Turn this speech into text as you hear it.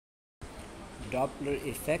Doppler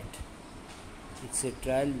effect. It's a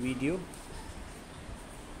trial video.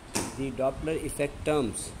 The Doppler effect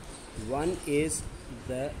terms. One is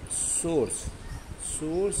the source.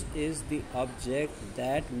 Source is the object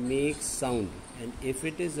that makes sound, and if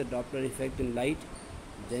it is the Doppler effect in light,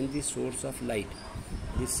 then the source of light.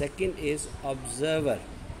 The second is observer.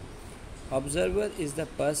 Observer is the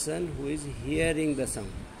person who is hearing the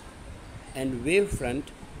sound. And wavefront,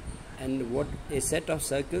 and what a set of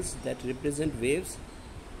circles that represent waves.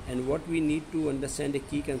 And what we need to understand, a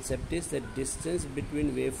key concept is that distance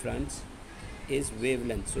between wavefronts is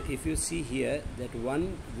wavelength. So if you see here that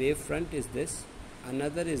one wavefront is this,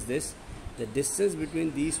 another is this, the distance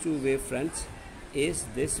between these two wavefronts is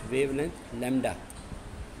this wavelength lambda.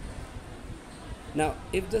 Now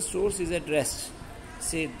if the source is at rest,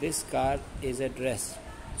 say this car is at rest,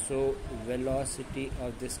 so velocity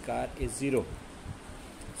of this car is 0.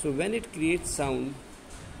 So when it creates sound,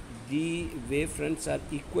 the wavefronts are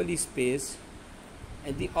equally spaced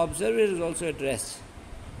and the observer is also at rest.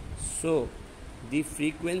 So the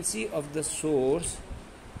frequency of the source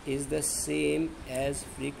is the same as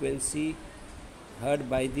frequency heard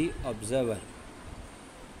by the observer.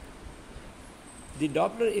 The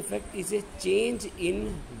Doppler effect is a change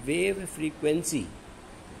in wave frequency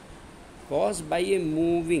caused by a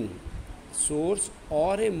moving source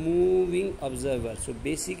or a moving observer. So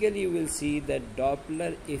basically you will see that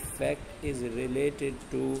Doppler effect is related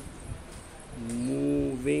to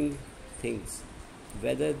moving things,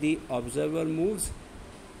 whether the observer moves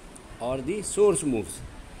or the source moves.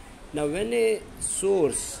 Now when a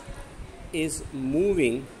source is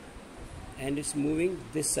moving and it's moving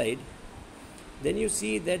this side, then you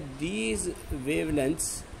see that these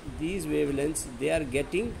wavelengths, they are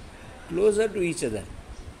getting closer to each other.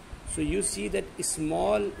 So you see that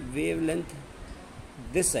small wavelength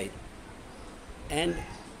this side, and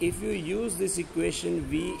if you use this equation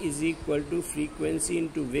V is equal to frequency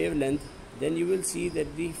into wavelength, then you will see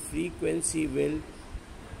that the frequency will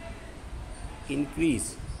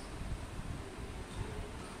increase.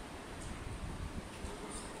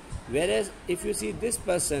 Whereas if you see this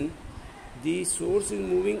person, the source is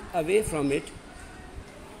moving away from it,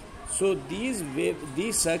 so these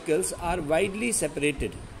circles are widely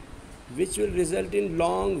separated, which will result in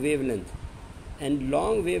long wavelength, and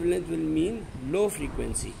long wavelength will mean low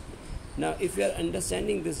frequency. Now if you are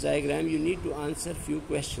understanding this diagram, you need to answer few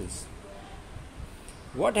questions.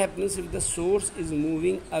 What happens if the source is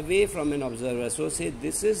moving away from an observer? So say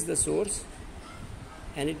this is the source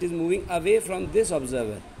and it is moving away from this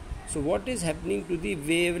observer. So what is happening to the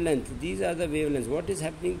wavelength? These are the wavelengths. What is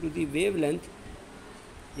happening to the wavelength?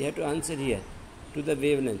 You have to answer here. To the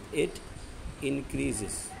wavelength, it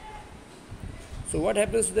increases. So what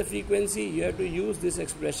happens to the frequency? You have to use this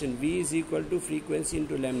expression, V is equal to frequency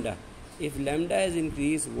into lambda. If lambda has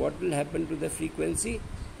increased, what will happen to the frequency?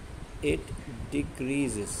 It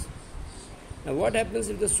decreases. Now what happens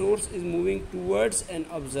if the source is moving towards an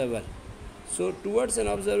observer? So towards an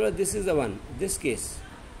observer, this is the one, this case.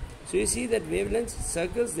 So you see that wavelengths,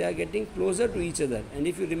 circles, they are getting closer to each other. And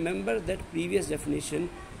if you remember that previous definition,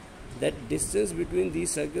 that distance between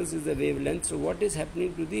these circles is the wavelength. So what is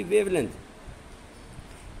happening to the wavelength?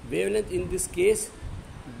 Wavelength in this case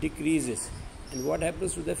decreases. And what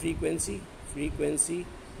happens to the frequency? Frequency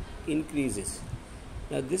increases.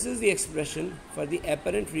 Now this is the expression for the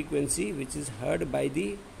apparent frequency, which is heard by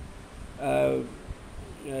the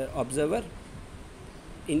observer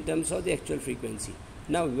in terms of the actual frequency.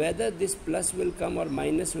 Now whether this plus will come or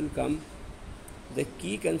minus will come, the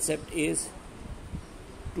key concept is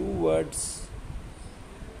towards,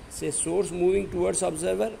 say source moving towards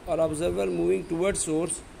observer or observer moving towards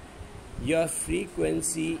source, your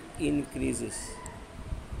frequency increases,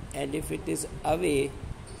 and if it is away,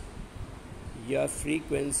 your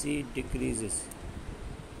frequency decreases.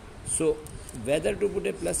 So whether to put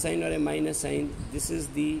a plus sign or a minus sign, this is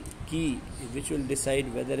the key which will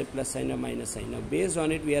decide whether a plus sign or minus sign. Now based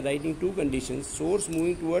on it, we are writing two conditions: source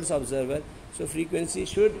moving towards observer, so frequency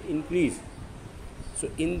should increase.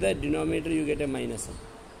 So in the denominator you get a minus sign,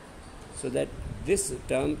 so that this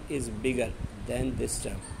term is bigger than this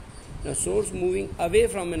term. Now source moving away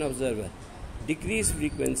from an observer, decrease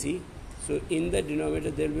frequency, so in the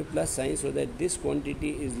denominator there will be plus sign, so that this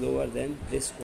quantity is lower than this quantity.